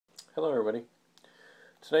Hello everybody.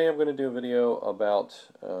 Today I'm going to do a video about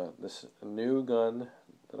this new gun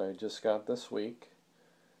that I just got this week.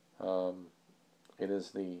 It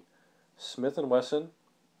is the Smith&Wesson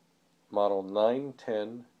Model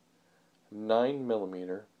 910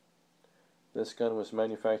 9mm. This gun was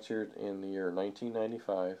manufactured in the year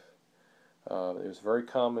 1995. It was very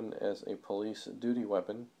common as a police duty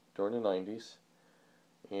weapon during the 90s,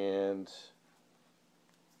 and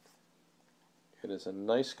it is a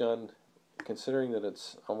nice gun. Considering that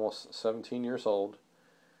it's almost 17 years old,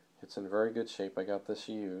 it's in very good shape. I got this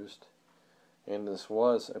used, and this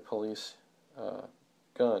was a police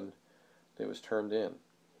gun that was turned in.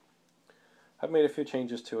 I've made a few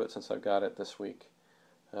changes to it since I've got it this week.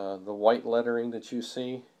 The white lettering that you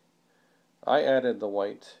see, I added the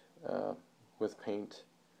white with paint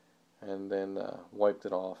and then wiped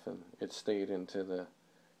it off, and it stayed into the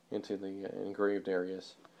engraved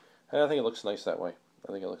areas. And I think it looks nice that way.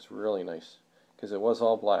 I think it looks really nice because it was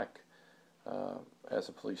all black as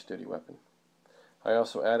a police duty weapon. I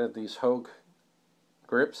also added these Hogue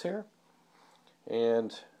grips here,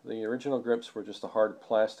 and the original grips were just the hard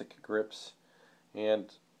plastic grips, and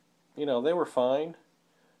you know, they were fine,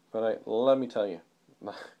 but let me tell you,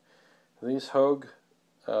 these Hogue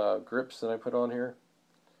grips that I put on here,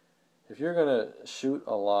 if you're gonna shoot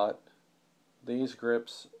a lot, these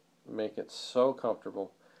grips make it so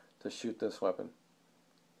comfortable to shoot this weapon.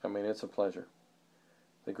 I mean, it's a pleasure.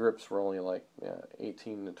 The grips were only like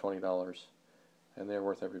 $18 to $20, and they're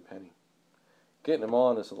worth every penny. Getting them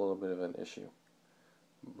on is a little bit of an issue,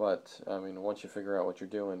 but I mean, once you figure out what you're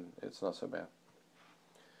doing, it's not so bad.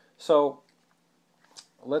 So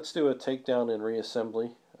let's do a takedown and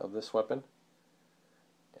reassembly of this weapon.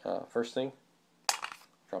 First thing,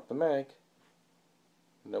 drop the mag.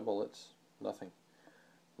 No bullets, nothing,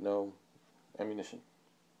 no ammunition.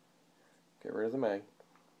 Get rid of the mag.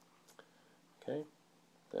 Okay,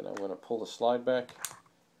 then I'm going to pull the slide back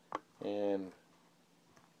and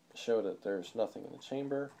show that there's nothing in the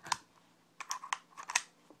chamber.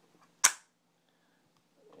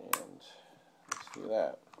 And let's do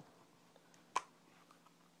that.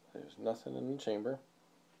 There's nothing in the chamber.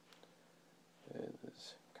 It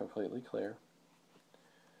is completely clear.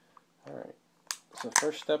 Alright, so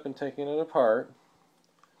first step in taking it apart,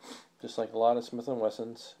 just like a lot of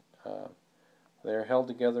Smith&Wessons, they're held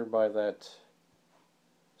together by that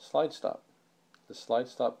slide stop. The slide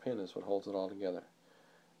stop pin is what holds it all together.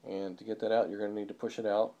 And to get that out, you're going to need to push it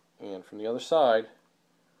out. And from the other side,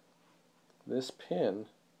 this pin,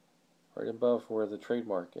 right above where the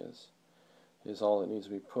trademark is all that needs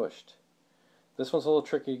to be pushed. This one's a little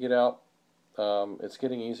tricky to get out. It's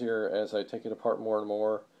getting easier as I take it apart more and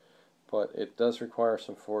more, but it does require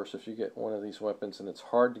some force if you get one of these weapons, and it's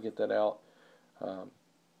hard to get that out.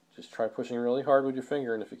 Just try pushing really hard with your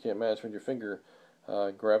finger, and if you can't manage with your finger,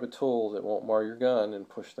 grab a tool that won't mar your gun and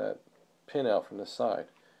push that pin out from this side.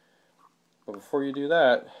 But before you do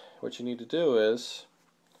that, what you need to do is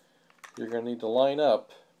you're going to need to line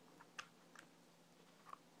up.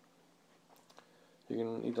 You're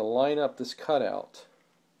going to need to line up this cutout.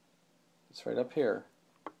 It's right up here.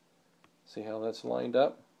 See how that's lined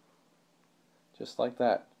up? Just like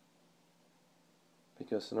that.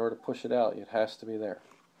 Because in order to push it out, it has to be there.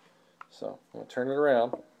 So I'm going to turn it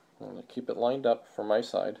around. I'm going to keep it lined up from my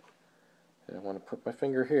side. And I want to put my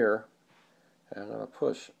finger here. And I'm going to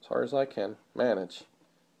push as hard as I can, manage,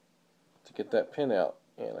 to get that pin out.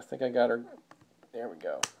 And I think I got her. There we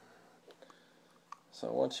go.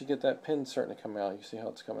 So once you get that pin starting to come out, you see how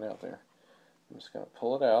it's coming out there. I'm just going to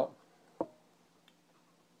pull it out.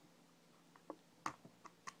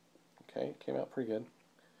 Okay, it came out pretty good.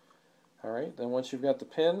 Alright, then once you've got the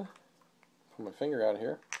pin, pull my finger out of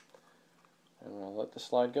here. I'm going to let the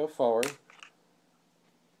slide go forward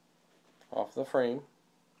off the frame.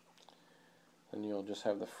 And you'll just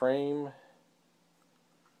have the frame,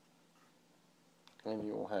 and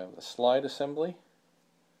you will have the slide assembly.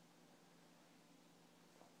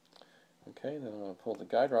 Okay, then I'm going to pull the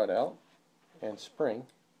guide rod out and spring,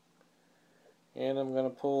 and I'm going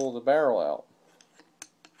to pull the barrel out.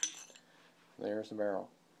 There's the barrel.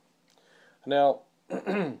 Now,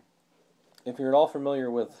 if you're at all familiar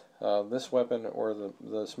with this weapon or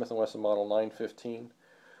the Smith&Wesson Model 915,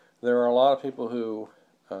 there are a lot of people who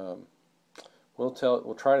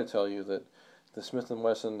will try to tell you that the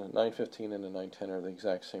Smith&Wesson 915 and the 910 are the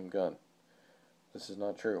exact same gun. This is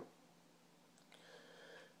not true.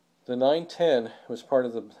 The 910 was part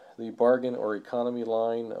of the bargain or economy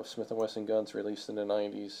line of Smith&Wesson guns released in the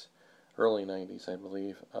 90s, early 90s, I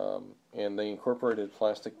believe, and they incorporated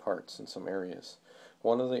plastic parts in some areas.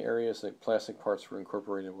 One of the areas that plastic parts were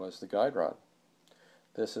incorporated was the guide rod.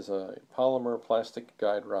 This is a polymer plastic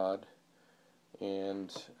guide rod,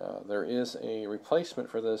 and there is a replacement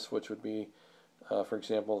for this, which would be, for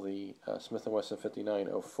example, the Smith&Wesson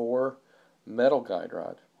 5904 metal guide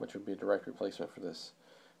rod, which would be a direct replacement for this.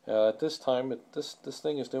 At this time, this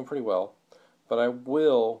thing is doing pretty well, but I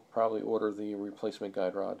will probably order the replacement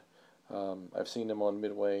guide rod. I've seen them on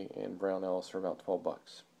Midway and Brown Ellis for about 12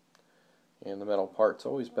 bucks. And the metal part's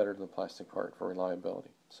always better than the plastic part for reliability.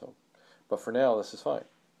 So, but for now, this is fine.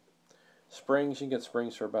 Springs, you can get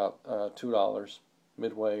springs for about $2,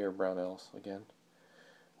 Midway or Brown Ellis again.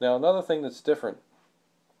 Now, another thing that's different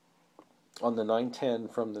on the 910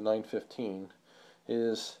 from the 915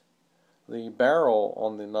 is the barrel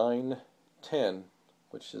on the 910,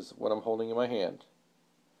 which is what I'm holding in my hand,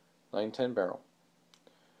 910 barrel.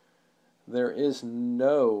 There is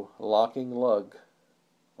no locking lug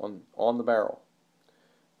on the barrel.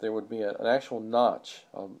 There would be an actual notch,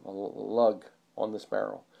 a lug on this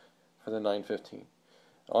barrel for the 915.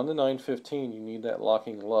 On the 915, you need that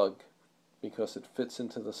locking lug because it fits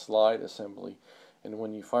into the slide assembly, and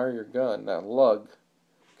when you fire your gun, that lug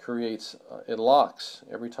creates, it locks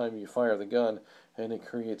every time you fire the gun, and it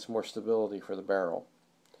creates more stability for the barrel.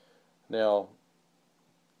 Now,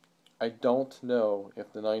 I don't know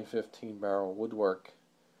if the 915 barrel would work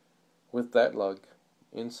with that lug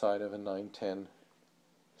inside of a 910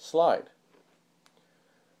 slide.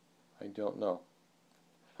 I don't know.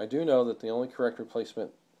 I do know that the only correct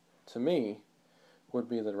replacement to me would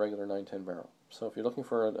be the regular 910 barrel. So if you're looking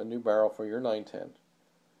for a new barrel for your 910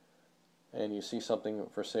 and you see something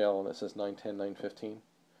for sale and it says 910, 915,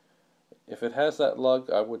 if it has that lug,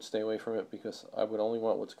 I would stay away from it because I would only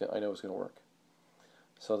want what I know is going to work.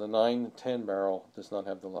 So the 910 barrel does not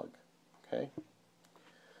have the lug. Okay.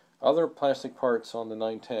 Other plastic parts on the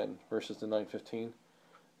 910 versus the 915,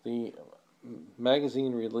 the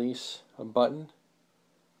magazine release button,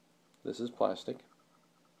 this is plastic.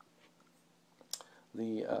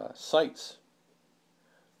 The sights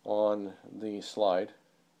on the slide,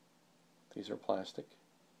 these are plastic,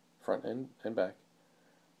 front and back.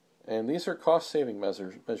 And these are cost-saving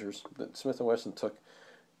measures that Smith&Wesson took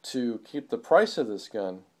to keep the price of this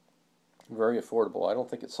gun very affordable. I don't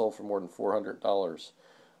think it sold for more than $400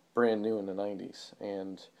 brand new in the 90s,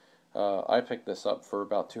 and I picked this up for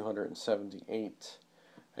about $278,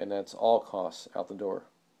 and that's all costs out the door.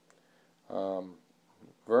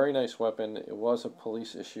 Very nice weapon. It was a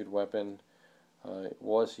police issued weapon. It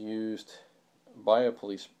was used by a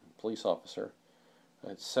police officer.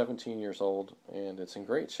 It's 17 years old and it's in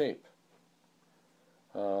great shape.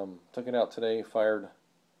 Took it out today, fired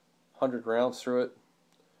 100 rounds through it,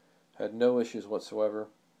 had no issues whatsoever.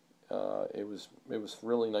 It was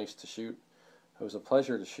really nice to shoot. It was a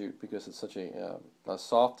pleasure to shoot because it's such a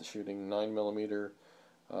soft shooting 9mm,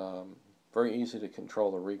 very easy to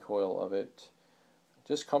control the recoil of it,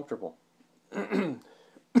 just comfortable. Of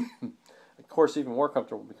course, even more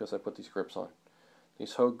comfortable because I put these grips on.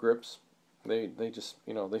 These Hogue grips, they just,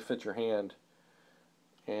 they fit your hand,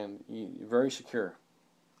 and you're very secure.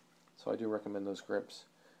 So I do recommend those grips.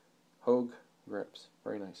 Hogue grips,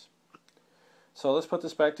 very nice. So let's put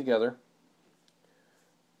this back together.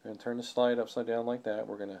 We're going to turn the slide upside down like that.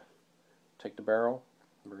 We're going to take the barrel.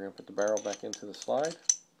 We're going to put the barrel back into the slide.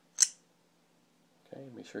 Okay,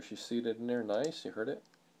 make sure she's seated in there nice. You heard it.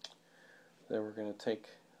 Then we're going to take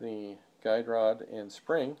the guide rod and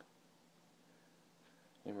spring,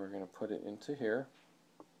 and we're going to put it into here.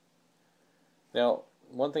 Now,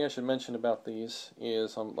 one thing I should mention about these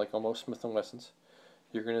is, like on most Smith&Wessons,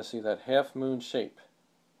 you're going to see that half moon shape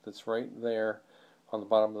that's right there on the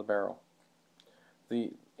bottom of the barrel.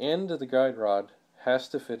 The end of the guide rod has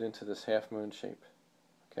to fit into this half moon shape.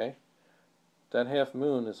 Okay? That half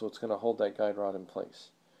moon is what's going to hold that guide rod in place.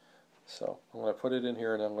 So I'm going to put it in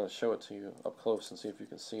here and I'm going to show it to you up close and see if you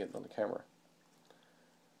can see it on the camera.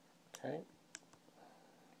 Okay?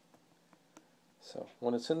 So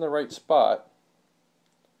when it's in the right spot,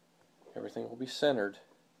 everything will be centered.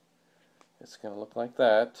 It's going to look like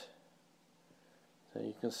that. So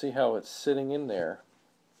you can see how it's sitting in there.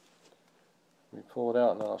 Let me pull it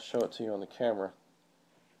out and I'll show it to you on the camera.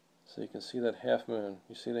 So you can see that half moon.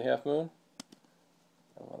 You see the half moon?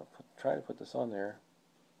 I'm going to try to put this on there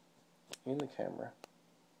in the camera.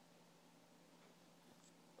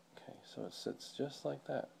 Okay, so it sits just like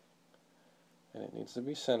that. And it needs to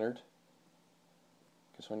be centered,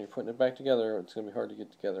 because when you're putting it back together, it's going to be hard to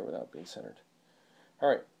get together without being centered.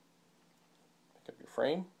 Alright, pick up your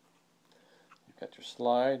frame. You've got your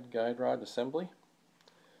slide guide rod assembly.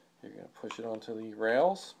 You're going to push it onto the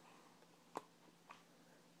rails.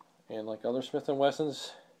 And like other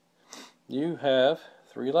Smith&Wessons, you have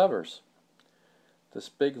 3 levers. This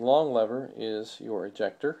big long lever is your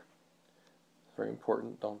ejector. It's very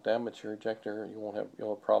important. Don't damage your ejector. You'll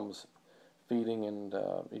have problems feeding and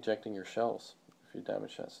ejecting your shells if you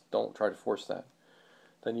damage that. Don't try to force that.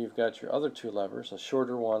 Then you've got your other two levers, a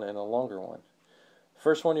shorter one and a longer one.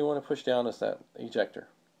 First one you want to push down is that ejector.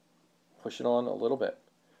 Push it on a little bit.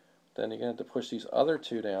 Then you're going to have to push these other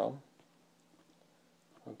two down.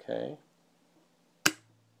 Okay.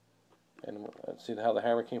 And see how the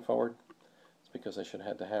hammer came forward? It's because I should have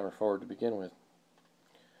had the hammer forward to begin with.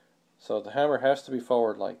 So the hammer has to be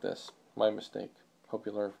forward like this. My mistake. Hope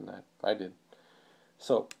you learned from that. I did.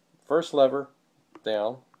 So first lever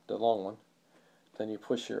down, the long one. Then you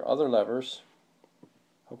push your other levers.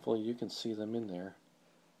 Hopefully you can see them in there.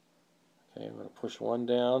 Okay, I'm going to push one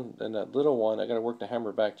down, then that little one, I got to work the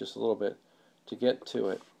hammer back just a little bit to get to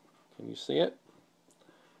it. Can you see it?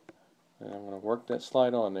 And I'm going to work that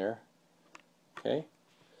slide on there. Okay.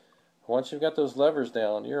 Once you've got those levers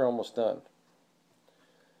down, you're almost done.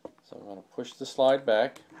 So I'm going to push the slide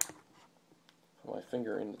back. Put my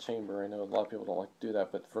finger in the chamber. I know a lot of people don't like to do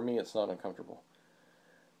that, but for me it's not uncomfortable.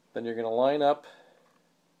 Then you're going to line up.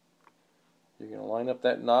 You're going to line up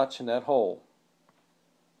that notch in that hole.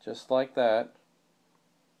 Just like that.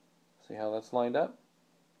 See how that's lined up?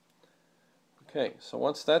 Okay, so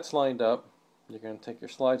once that's lined up, you're going to take your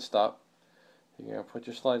slide stop. You're going to put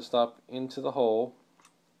your slide stop into the hole.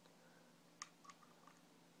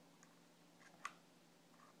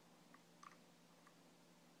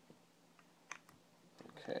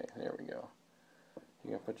 Okay, there we go.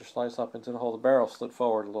 You're going to put your slide stop into the hole. The barrel slid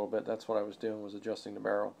forward a little bit. That's what I was doing, was adjusting the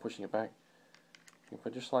barrel, pushing it back. You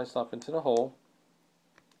put your slide stop into the hole.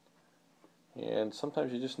 And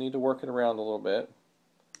sometimes you just need to work it around a little bit.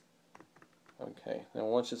 Okay, now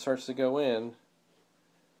once it starts to go in,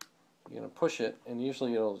 you're going to push it, and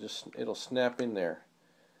usually it'll snap in there.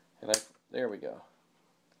 And there we go.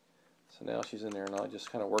 So now she's in there, and I'll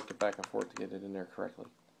just kind of work it back and forth to get it in there correctly.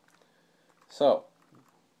 So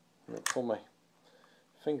I'm going to pull my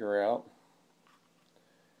finger out.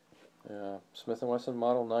 Smith&Wesson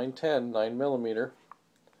Model 910, 9mm.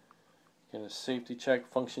 Going to safety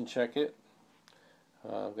check, function check it.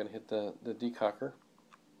 I'm going to hit the decocker,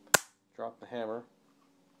 drop the hammer.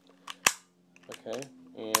 Okay,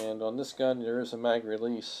 and on this gun there is a mag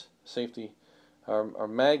release safety, or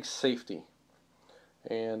mag safety,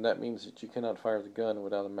 and that means that you cannot fire the gun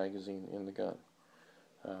without a magazine in the gun.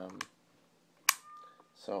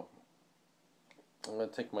 So I'm going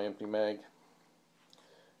to take my empty mag.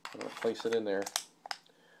 I'm going to place it in there.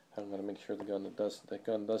 I'm going to make sure the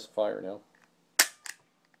gun does fire now.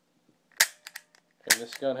 And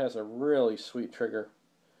this gun has a really sweet trigger.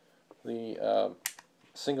 The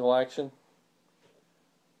single action,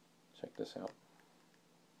 check this out,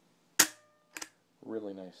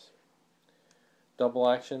 really nice. Double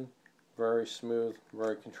action, very smooth,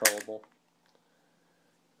 very controllable.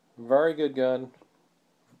 Very good gun,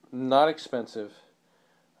 not expensive.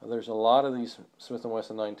 There's a lot of these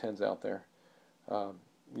Smith&Wesson 910s out there.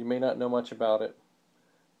 You may not know much about it,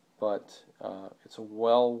 but it's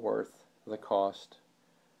well worth the cost.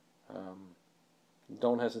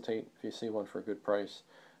 Don't hesitate if you see one for a good price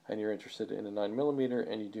and you're interested in a 9mm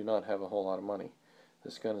and you do not have a whole lot of money.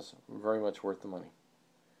 This gun is very much worth the money.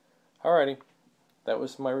 Alrighty, that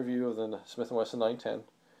was my review of the Smith&Wesson 910.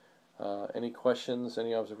 Any questions,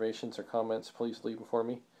 any observations or comments, please leave them for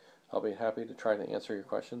me. I'll be happy to try to answer your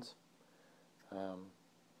questions.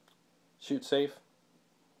 Shoot safe,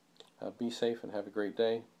 be safe, and have a great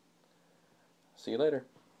day. See you later.